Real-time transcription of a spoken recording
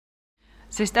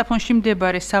ზესტაფონში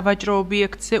მდებარე სავაჭრო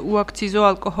ობიექტზე უაქციზო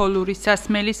ალკოჰოლური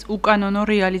სასმელის უკანონო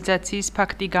რეალიზაციის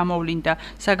ფაქტი გამოვლინდა.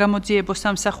 საგამოძიებო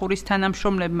სამსახურის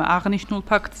თანამშრომლებმა აღნიშნულ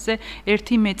ფაქტზე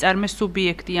ერთი მეწარმე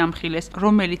სუბიექტი ამხილეს,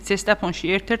 რომელიც ზესტაფონში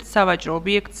ერთ-ერთ სავაჭრო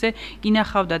ობიექტზე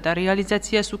ინახავდა და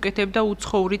რეალიზაციას უკეთებდა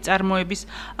უცხოური წარმოების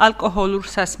ალკოჰოლურ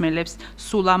სასმელებს.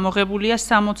 სულ ამოღებულია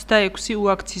 66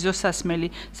 უაქციზო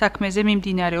სასმელი. საქმეზე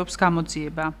მიმდინარეობს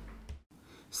გამოძიება.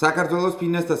 საქართველოს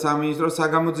ფინანსთა სამინისტროს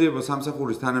საგამოძიებო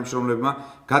სამსახურის თანამშრომლებმა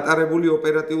გატარებული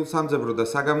ოპერატიულ სამძებრო და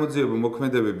საგამოძიებო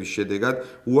მოქმედებების შედეგად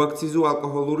უაქციზო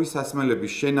ალკოჰოლური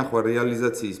სასმელების შენახვა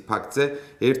რეალიზაციის ფაქტზე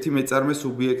ერთი მეწარმე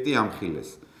სუბიექტი ამხილეს.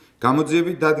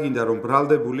 გამოძიებით დადგინდა, რომ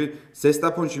ბრალდებული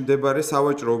ზესტაფონში მდებარე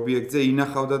სავაჭრო ობიექტზე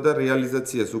ინახავდა და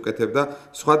რეალიზაციას უკეთებდა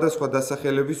სხვადასხვა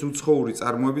დასახელების უცხოური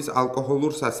წარმოების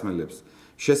ალკოჰოლურ სასმელებს,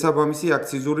 შესაბამისი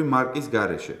აქციზური მარკის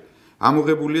გარეშე.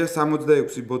 ამოღებულია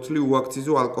 66 ბოთლი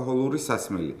უაქციზო ალკოჰოლური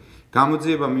სასმელი.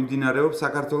 გამოძიება მიმდინარეობს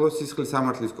საქართველოს სისხლის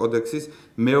სამართლის კოდექსის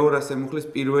მე-200 მუხლის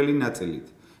პირველი ნაწილით,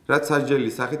 რაც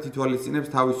სასჯელის სახით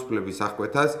ითვალისწინებს თავისუფლების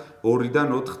აღკვეთას 2-დან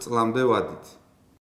 4 წლამდე ვადით.